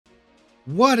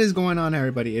What is going on,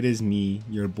 everybody? It is me,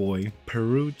 your boy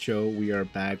Perucho. We are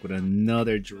back with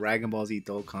another Dragon Ball Z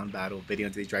Dokkan battle video.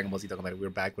 In today's Dragon Ball Z Dokkan battle, we're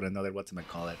back with another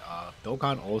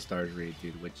Dokkan All Stars raid,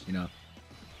 dude. Which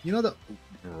the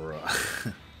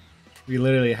bruh. We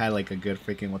literally had like a good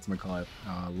freaking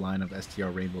line of STR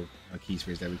Rainbow key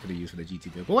spheres that we could have used for the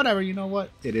GT dude. But whatever, you know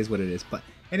what? It is what it is. But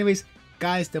anyways,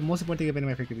 guys, the most important thing about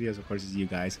my freaking videos, of course, is you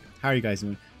guys. How are you guys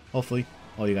doing? Hopefully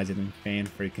all you guys are doing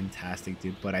fan-freaking-tastic,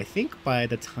 dude. But I think by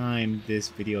the time this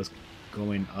video is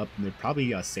going up, they're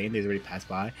probably same days already passed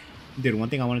by. Dude, one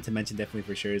thing I wanted to mention definitely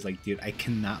for sure is like, dude, I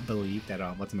cannot believe that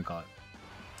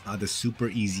the Super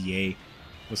EZA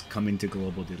was coming to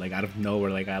global, dude. Like out of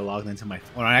nowhere, like I logged into my,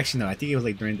 or actually no, I think it was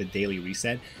like during the daily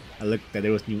reset. I looked that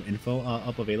there was new info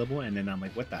up available, and then I'm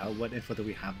like, what the hell? What info do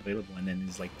we have available? And then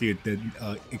it's like, dude, the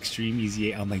Extreme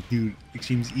EZA. I'm like, dude,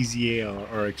 Extreme EZA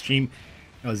or Extreme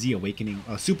Z Awakening,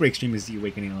 Super Extreme Z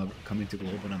Awakening coming to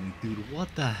global. And I'm like, dude, what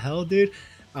the hell, dude?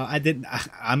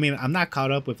 I mean, I'm not caught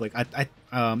up with like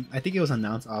I think it was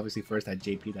announced obviously first at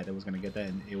JP that it was gonna get that,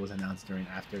 and it was announced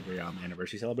after their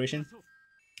anniversary celebration.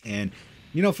 And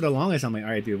for the longest, I'm like,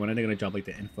 all right, dude, when are they gonna drop like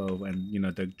the info and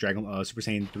the Dragon Super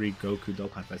Saiyan 3 Goku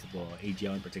Dokkan Festival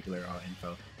AGL in particular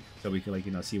info, so we could like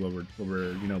see what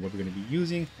we're gonna be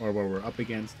using or what we're up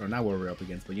against, or not what we're up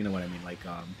against, but you know what I mean, like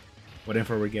what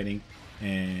info we're getting,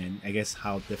 and I guess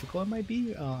how difficult it might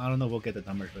be. I don't know, we'll get the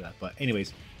numbers for that, but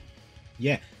anyways,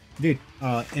 yeah, dude,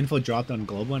 info dropped on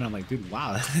global, and I'm like, dude,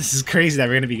 wow, this is crazy that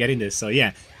we're gonna be getting this. So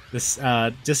yeah, this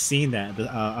just seeing that,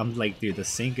 I'm like, dude, the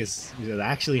sync is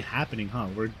actually happening, huh?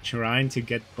 We're trying to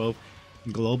get both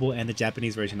global and the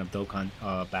Japanese version of Dokkan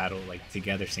battle like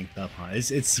together synced up, huh?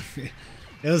 It's it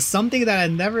was something that I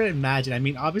never imagined. I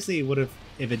mean, obviously it would have,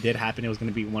 if it did happen, it was going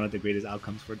to be one of the greatest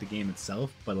outcomes for the game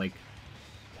itself, but like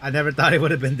I never thought it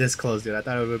would have been this close, dude. I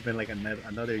thought it would have been like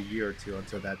another year or two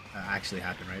until that actually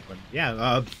happened, right? But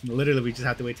yeah, literally we just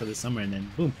have to wait till the summer, and then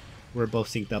boom, we're both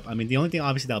synced up. I mean, the only thing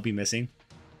obviously that'll be missing,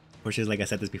 which is, like I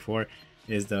said this before,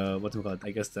 is the what's it called? I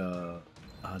guess the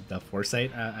foresight.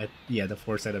 Yeah, the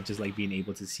foresight of just like being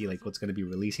able to see like what's going to be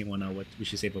releasing, whatnot, what we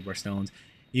should save up our stones.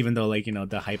 Even though like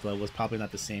the hype level is probably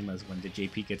not the same as when the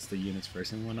JP gets the units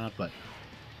first and whatnot, but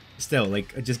still,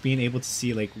 like just being able to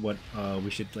see like what we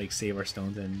should like save our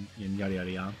stones and yada yada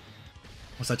yada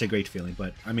was such a great feeling.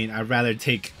 But I mean, I'd rather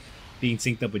take being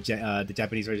synced up with the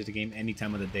Japanese version of the game any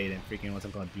time of the day than freaking what's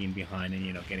it called, being behind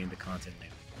and getting the content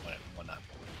and whatnot.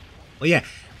 But yeah,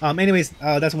 anyways,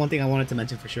 that's one thing I wanted to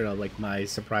mention for sure. Like my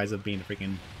surprise of being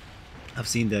freaking, I've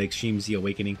seen the Extreme Z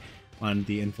Awakening on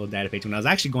the info data page when I was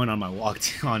actually going on my walk.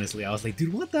 Honestly, I was like,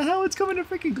 dude, what the hell? It's coming to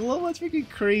freaking global. It's freaking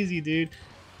crazy, dude.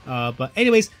 But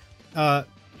anyways, I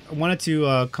wanted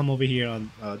to come over here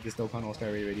on this Dokkan All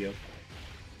Star video.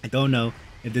 I don't know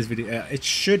if this video, it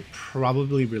should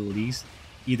probably release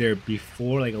either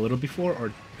before, like a little before,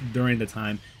 or during the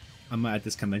time I'm at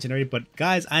this convention already. But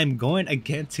guys, I'm going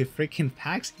again to freaking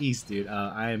PAX East, dude.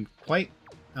 I'm quite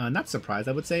not surprised,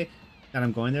 I would say, that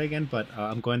I'm going there again, but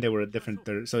I'm going there with a different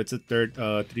so it's a third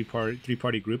three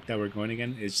party group that we're going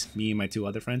again. It's just me and my two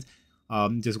other friends.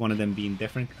 Just one of them being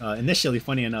different. Initially,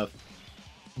 funny enough,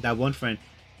 that one friend,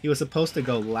 he was supposed to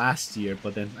go last year,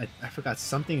 but then I forgot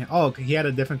something. Oh, he had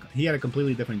a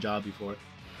completely different job before,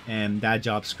 and that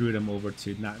job screwed him over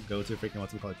to not go to freaking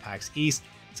what's it called, PAX East.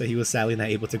 So he was sadly not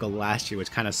able to go last year, which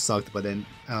kind of sucked. But then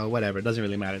whatever, it doesn't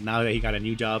really matter now that he got a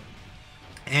new job,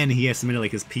 and he has submitted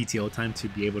like his PTO time to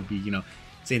be able to be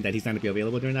saying that he's not gonna be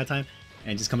available during that time,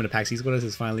 and just coming to PAX East with us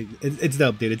is finally it's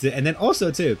dope, dude. And then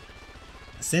also too,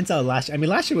 since last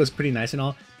year was pretty nice and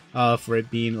all, for it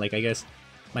being like, I guess,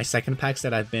 my second PAX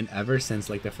that I've been ever since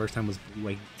like the first time was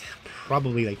like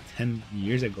probably like 10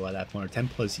 years ago at that point, or 10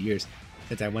 plus years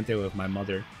since I went there with my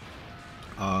mother,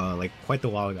 like quite a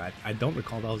while ago. I don't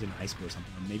recall that I was in high school or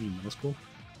something, or maybe middle school.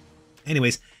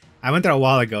 Anyways, I went there a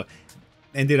while ago,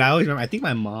 and dude, I always remember, I think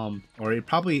my mom, or it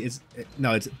probably is,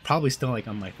 no, it's probably still like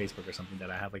on my Facebook or something,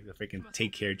 that I have like the freaking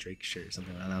Take Care Drake shirt or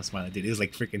something, and I was smiling, dude. It was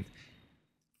like freaking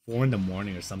 4 in the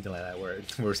morning or something like that, where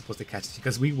we were supposed to catch it,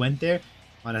 because we went there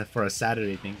for a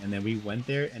Saturday thing, and then we went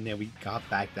there, and then we got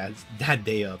back that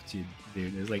day up, dude.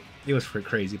 It was for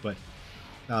crazy. But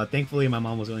thankfully my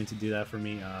mom was willing to do that for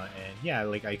me, and yeah,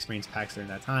 like I experienced PAX during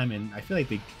that time, and I feel like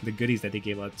the goodies that they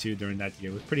gave out too during that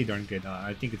year was pretty darn good.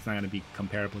 I think it's not going to be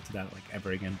comparable to that like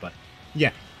ever again, but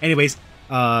yeah, anyways,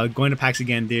 going to PAX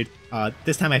again, dude.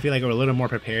 This time I feel like we're a little more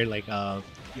prepared. Like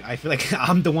I feel like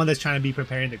I'm the one that's trying to be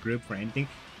preparing the group for anything.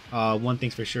 One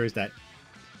thing's for sure is that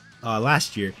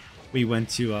last year we went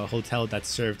to a hotel that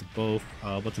served both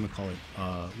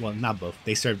well, not both,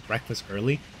 they served breakfast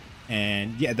early,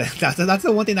 And yeah, that's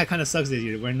the one thing that kind of sucks this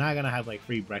year. We're not gonna have like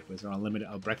free breakfast or unlimited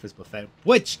breakfast buffet,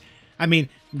 which I mean,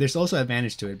 there's also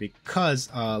advantage to it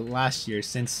because last year,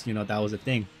 since that was a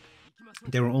thing,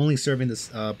 they were only serving this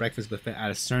breakfast buffet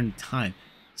at a certain time.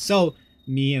 So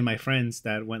me and my friends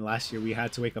that went last year, we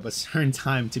had to wake up a certain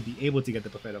time to be able to get the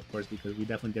buffet, of course, because we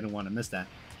definitely didn't want to miss that.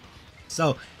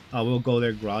 So we'll go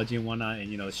there groggy and whatnot,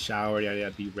 and shower,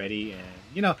 yada, be ready,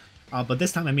 and but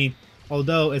this time, I mean,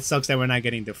 although it sucks that we're not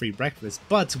getting the free breakfast,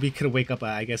 but we could wake up,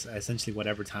 I guess, essentially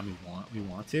whatever time we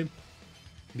want to,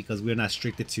 because we're not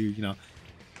restricted to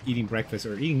eating breakfast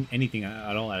or eating anything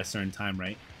at all at a certain time,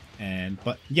 right?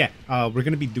 But yeah, we're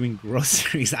gonna be doing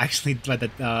groceries actually, but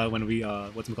when we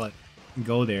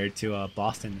go there to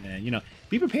Boston, and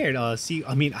be prepared. See,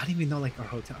 I mean, I don't even know like our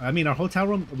hotel. I mean, our hotel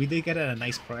room, we did get at a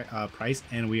nice price,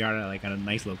 and we are like at a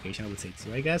nice location, I would say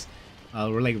too. I guess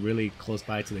we're like really close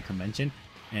by to the convention,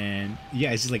 and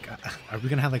yeah, it's just like, are we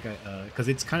gonna have like because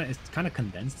it's kind of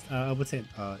condensed. I would say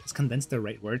it's condensed the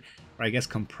right word, or I guess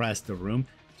compressed the room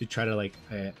to try to like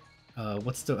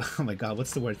what's the oh my god,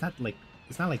 what's the word?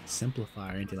 It's not like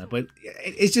simplify or anything like that, but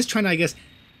it's just trying to, I guess,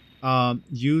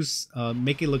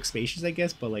 make it look spacious, I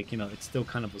guess, but like it's still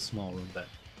kind of a small room. But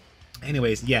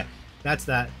anyways, yeah, that's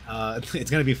that.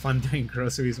 It's gonna be fun doing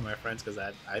groceries with my friends, because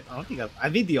I don't think I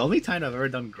think the only time I've ever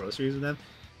done groceries with them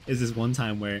is this one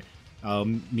time where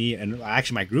me and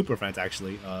actually my group of friends,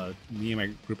 me and my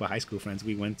group of high school friends,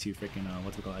 we went to freaking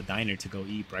a diner to go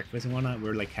eat breakfast and whatnot. We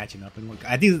were like catching up, and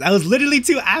I think that was literally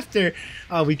too after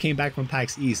we came back from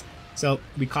PAX East. So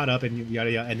we caught up and yada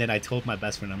yada, and then I told my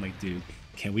best friend, I'm like, dude,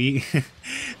 can we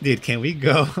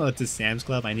go to Sam's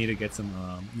Club? I need to get some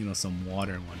some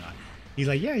water and whatnot. He's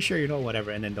like, yeah, sure,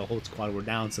 whatever. And then the whole squad were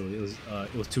down, so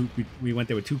it was two. We went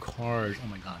there with 2 cars. Oh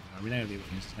my god, are we not gonna be able to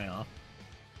finish this night off?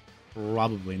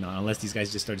 Probably not, unless these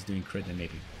guys just started doing crit, then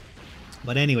maybe.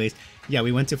 But anyways, yeah,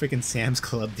 we went to freaking Sam's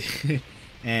Club, dude.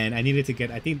 And I needed to get,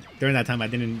 I think during that time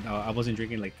I wasn't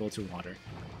drinking like filtered water,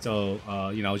 so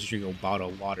I was just drinking a bottle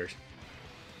of water.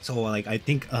 So like I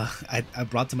think I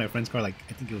brought to my friend's car, like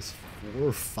I think it was 4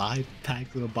 or 5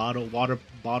 packs of water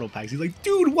bottle packs. He's like,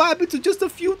 dude, what happened to just a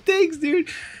few things, dude?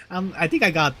 I think I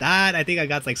got that. I think I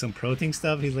got like some protein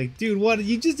stuff. He's like, dude, what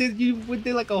you just did? You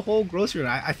did like a whole grocery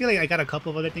run. I feel like I got a couple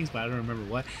of other things, but I don't remember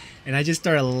what. And I just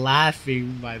started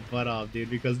laughing my butt off, dude,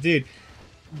 because dude,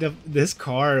 this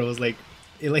car was like,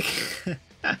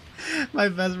 my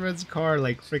best friend's car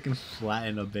like freaking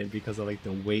flattened a bit because of like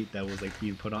the weight that was like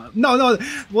being put on. No,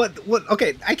 what?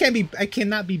 Okay, I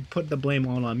cannot be put the blame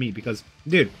all on me, because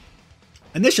dude,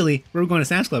 initially we were going to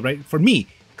Sam's Club, right, for me,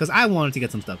 because I wanted to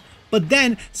get some stuff. But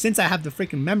then since I have the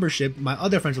freaking membership, my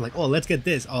other friends were like, oh, let's get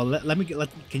this. Oh,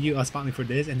 can you spot me for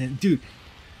this? And then dude,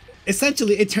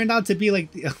 essentially it turned out to be like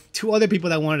 2 other people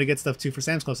that wanted to get stuff too for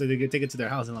Sam's Club, so they could take it to their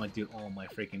house. And I'm like, dude, oh my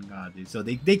freaking god, dude. So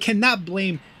they cannot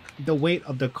blame the weight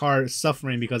of the car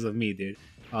suffering because of me, dude.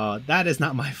 That is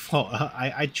not my fault.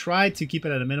 I tried to keep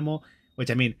it at a minimal, which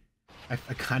I mean, I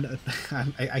kind of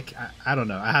I don't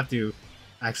know. I have to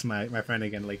ask my friend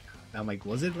again. Like, I'm like,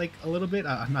 was it like a little bit?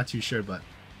 I'm not too sure, but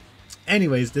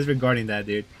anyways, disregarding that,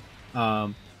 dude.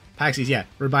 PAX East, yeah,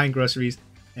 we're buying groceries,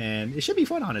 and it should be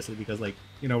fun, honestly, because like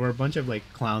we're a bunch of like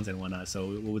clowns and whatnot, so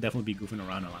we'll definitely be goofing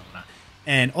around a lot, whatnot.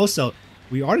 And also,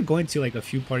 we are going to like a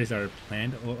few parties that are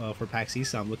planned for PAX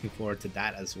East, so I'm looking forward to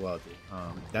that as well, dude.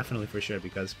 Definitely for sure,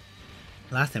 because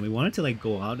last time we wanted to like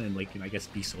go out and like I guess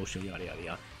be social, yada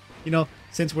yada yada.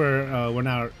 Since we're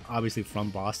not obviously from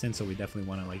Boston, so we definitely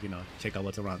want to like check out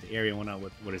what's around the area,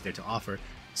 what is there to offer.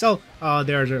 So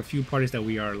there are a few parties that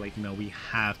we are like we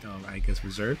have to, I guess,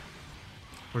 reserve.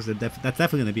 Of course, that's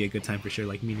definitely gonna be a good time for sure,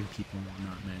 like meeting people and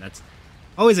whatnot, man. That's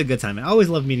always a good time, man. I always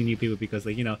love meeting new people, because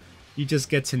like you just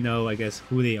get to know, I guess,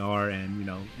 who they are, and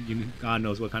God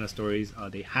knows what kind of stories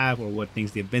they have, or what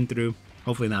things they've been through.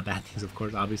 Hopefully not bad things, of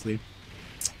course, obviously.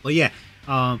 But yeah,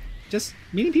 just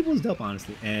meeting people is dope,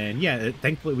 honestly. And yeah,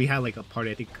 thankfully we had like a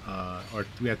party, I think, or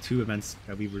we have 2 events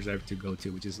that we reserved to go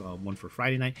to, which is one for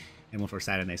Friday night and one for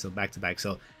Saturday night, so back to back.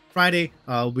 So Friday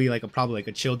will be like probably like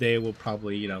a chill day. We'll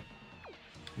probably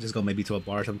just go maybe to a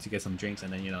bar or something to get some drinks,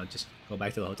 and then just go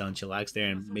back to the hotel and chillax there,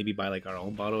 and maybe buy like our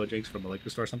own bottle of drinks from a liquor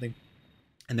store or something.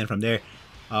 And then from there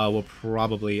we'll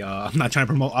probably I'm not trying to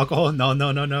promote alcohol, no,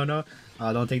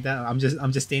 don't take that. I'm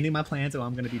just stating my plans of what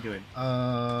I'm gonna be doing.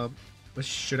 But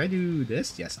should I do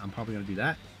this? Yes, I'm probably gonna do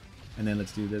that. And then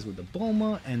let's do this with the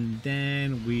Bulma, and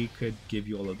then we could give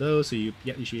you all of those, so you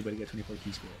should be able to get 24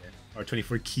 keys for it, or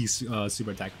 24 keys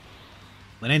super attack.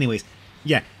 But anyways,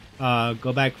 yeah,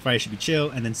 go back. Friday should be chill,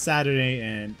 and then Saturday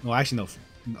and, well, actually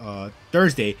no,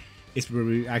 Thursday is where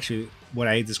we actually what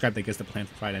I described, I guess, the plan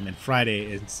for Friday, and then Friday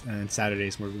is and Saturday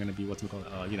is where we're gonna be what's it called,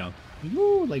 you know,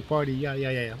 woo, like party,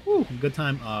 yeah, woo, good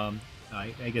time.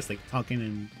 I guess like talking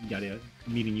and yada,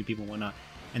 meeting new people and whatnot,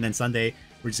 and then Sunday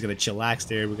we're just gonna chillax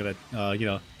there. We're gonna you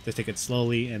know, just take it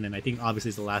slowly, and then I think obviously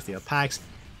it's the last day of PAX,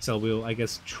 so we'll, I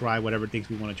guess, try whatever things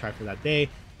we want to try for that day,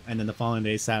 and then the following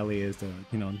day, sadly, is the,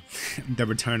 you know, the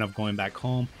return of going back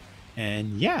home.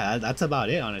 And yeah, that's about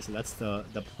it, honestly. That's the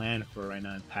plan for right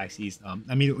now in PAX East.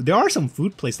 I mean, there are some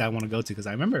food places that I want to go to, because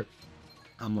I remember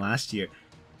last year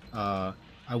I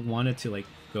wanted to like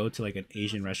go to like an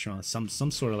Asian restaurant, some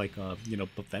sort of like you know,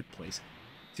 buffet place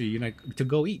to, you know, to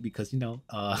go eat, because, you know,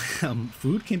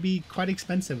 food can be quite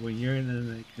expensive when you're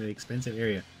in like an expensive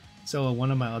area. So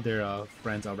one of my other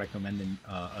friends are recommending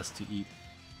us to eat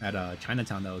at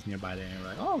Chinatown that was nearby there, and we're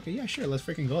like, oh, okay, yeah, sure, let's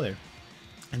freaking go there.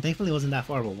 And thankfully it wasn't that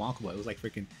far of a walk away. It was like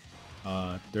freaking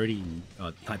 30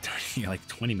 not 30, like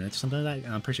 20 minutes or something like that.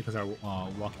 And I'm pretty sure because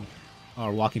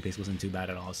our walking pace wasn't too bad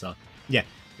at all. So yeah,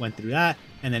 went through that,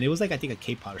 and then it was like, I think, a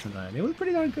K-pop or something like that. It was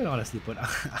pretty darn good, honestly, but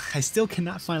I still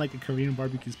cannot find like a Korean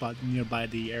barbecue spot nearby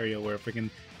the area where freaking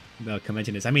the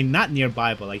convention is. I mean, not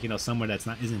nearby, but like, you know, somewhere that's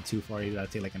isn't too far. You gotta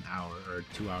take like an hour or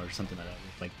 2 hours or something like that,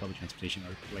 with like public transportation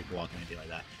or like walking, anything like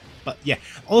that. But yeah,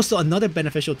 also another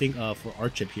beneficial thing for our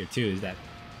trip here too is that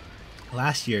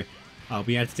last year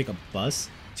we had to take a bus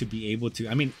to be able to,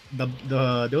 I mean,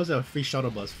 there was a free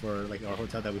shuttle bus for like our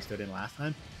hotel that we stayed in last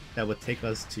time that would take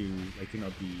us to, like, you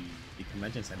know, the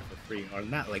convention center for free, or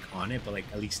not like on it, but like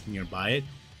at least nearby it.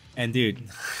 And dude,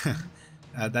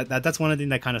 that's one of the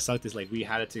things that kind of sucked, is like we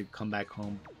had to come back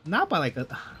home, not by like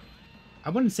I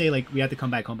wouldn't say like we had to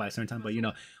come back home by a certain time, but, you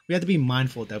know, we had to be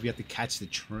mindful that we have to catch the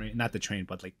train, not the train,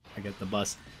 but like, I guess, the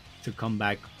bus to come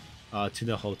back to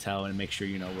the hotel and make sure,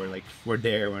 you know, we're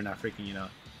there, we're not freaking, you know,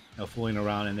 fooling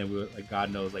around, and then we're like,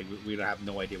 God knows, like we don't have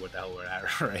no idea what the hell we're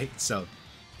at, right? So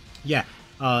yeah,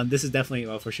 this is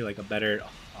definitely for sure like a better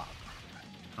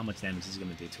how much damage is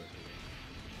gonna do to it?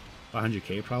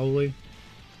 500k probably,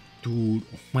 dude.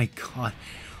 Oh my god,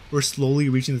 we're slowly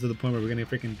reaching to the point where we're gonna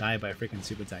freaking die by a freaking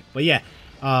super attack. But yeah,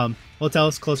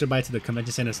 hotel's closer by to the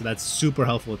convention center, so that's super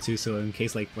helpful too. So in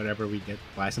case like whatever we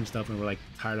buy some stuff and we're like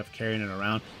tired of carrying it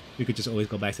around, we could just always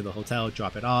go back to the hotel,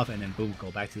 drop it off, and then boom, go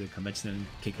back to the convention and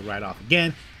kick it right off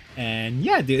again. And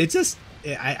yeah, dude, it's just,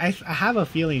 I have a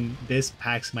feeling this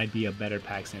PAX might be a better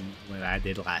PAX than what I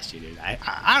did last year, dude.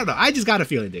 I don't know, I just got a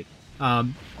feeling, dude.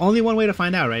 Only one way to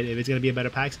find out, right, if it's gonna be a better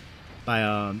PAX,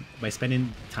 by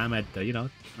spending time at the, you know,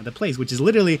 at the place, which is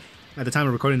literally, at the time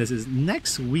of recording this, is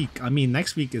next week. I mean,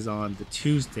 next week is on the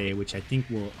Tuesday, which I think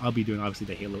I'll be doing obviously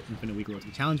the Halo Infinite Weekly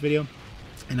Ultimate Challenge video,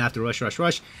 and after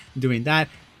Rush, doing that,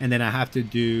 and then I have to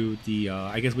do the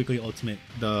I guess weekly ultimate,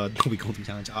 the weekly ultimate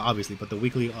challenge, obviously, but the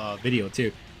weekly video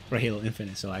too for Halo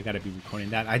Infinite. So I gotta be recording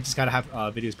that. I just gotta have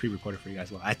videos pre-recorded for you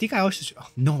guys. Well, I think I also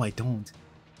no, I don't.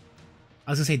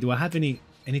 I was gonna say, do I have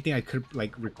anything I could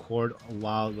like record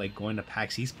while like going to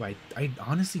PAX East? But I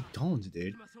honestly don't,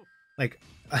 dude. Like,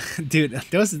 dude,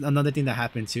 there was another thing that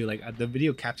happened too. Like the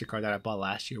video capture card that I bought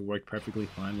last year worked perfectly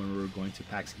fine when we were going to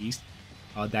PAX East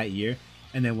that year.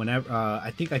 And then whenever I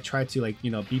think I tried to, like,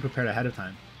 you know, be prepared ahead of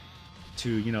time to,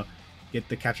 you know, get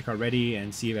the capture card ready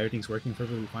and see if everything's working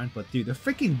perfectly fine. But dude, the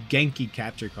freaking Genki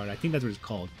capture card, I think that's what it's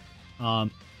called,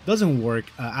 doesn't work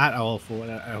at all for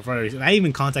whatever reason. I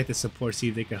even contacted support to see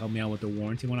if they could help me out with the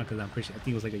warranty one, because I'm pretty sure, I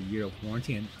think it was like a year of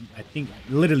warranty, and I think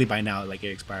literally by now like it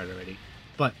expired already.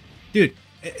 But dude,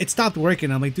 it stopped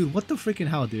working. I'm like, dude, what the freaking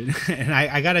hell, dude? And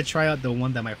I gotta try out the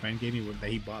one that my friend gave me that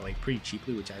he bought like pretty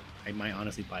cheaply, which I might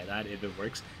honestly buy that if it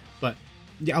works. But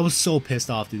yeah, I was so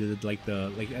pissed off, dude. Like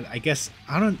I guess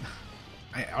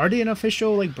are they an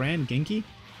official like brand, Genki?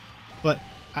 But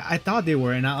I thought they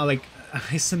were, and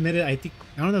I submitted, I think,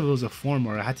 I don't know if it was a form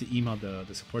or I had to email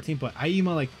the support team, but I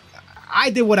emailed, like, I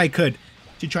did what I could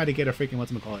to try to get a freaking,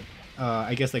 whatchamacallit,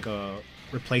 I guess like a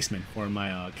replacement for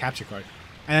my capture card.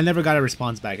 And I never got a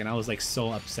response back, and I was like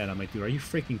so upset. I'm like, dude, are you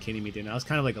freaking kidding me, dude? And I was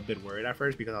kind of like a bit worried at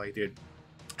first, because I was like, dude,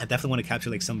 I definitely want to capture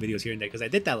like some videos here and there, because I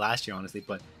did that last year, honestly,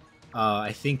 but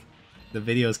I think the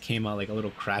videos came out like a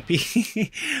little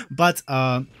crappy. But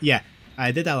yeah,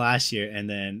 I did that last year, and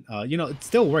then you know, it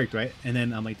still worked, right? And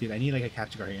then I'm like, dude, I need like a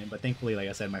capture card here. But thankfully, like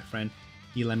I said, my friend,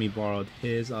 he let me borrow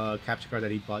his capture card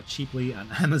that he bought cheaply on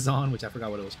Amazon, which I forgot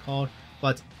what it was called,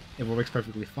 but if it works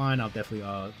perfectly fine, I'll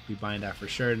definitely be buying that for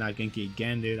sure. Not Genki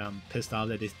again, dude. I'm pissed off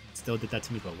that they still did that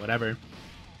to me, but whatever.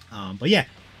 But yeah,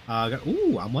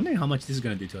 ooh, I'm wondering how much this is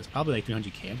gonna do to us. Probably like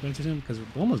 300k, I'm going to assume, because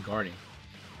we're almost guarding.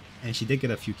 And she did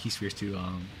get a few key spheres to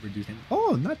reduce him.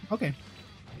 Oh, not okay.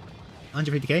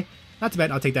 150k, not too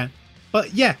bad. I'll take that.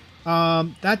 But yeah,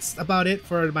 That's about it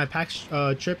for my PAX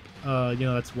trip. You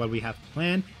know, that's what we have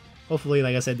planned. Hopefully,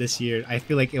 like I said, this year, I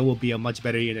feel like it will be a much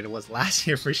better year than it was last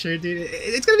year for sure, dude.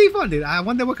 It's gonna be fun, dude. I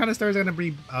wonder what kind of stories are gonna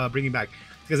bring back,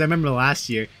 because I remember last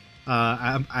year,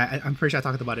 I'm pretty sure I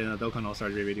talked about it in a Dokkan All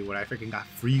Stars video where I freaking got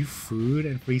free food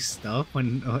and free stuff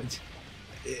when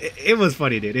it was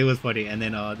funny, dude. It was funny, and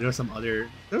then there was some other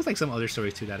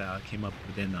stories too that came up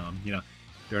within you know,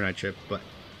 during our trip. But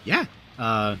yeah,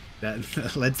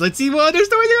 that let's see what other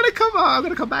stories are gonna come. I'm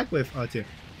gonna come back with too.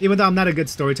 Even though I'm not a good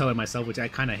storyteller myself, which I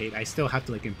kind of hate, I still have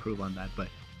to like improve on that. But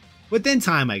within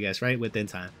time, I guess, right? Within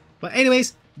time. But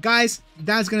anyways, guys,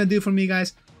 that's gonna do for me,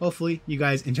 guys. Hopefully you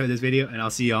guys enjoyed this video, and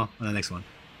I'll see y'all on the next one.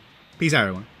 Peace out,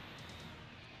 everyone.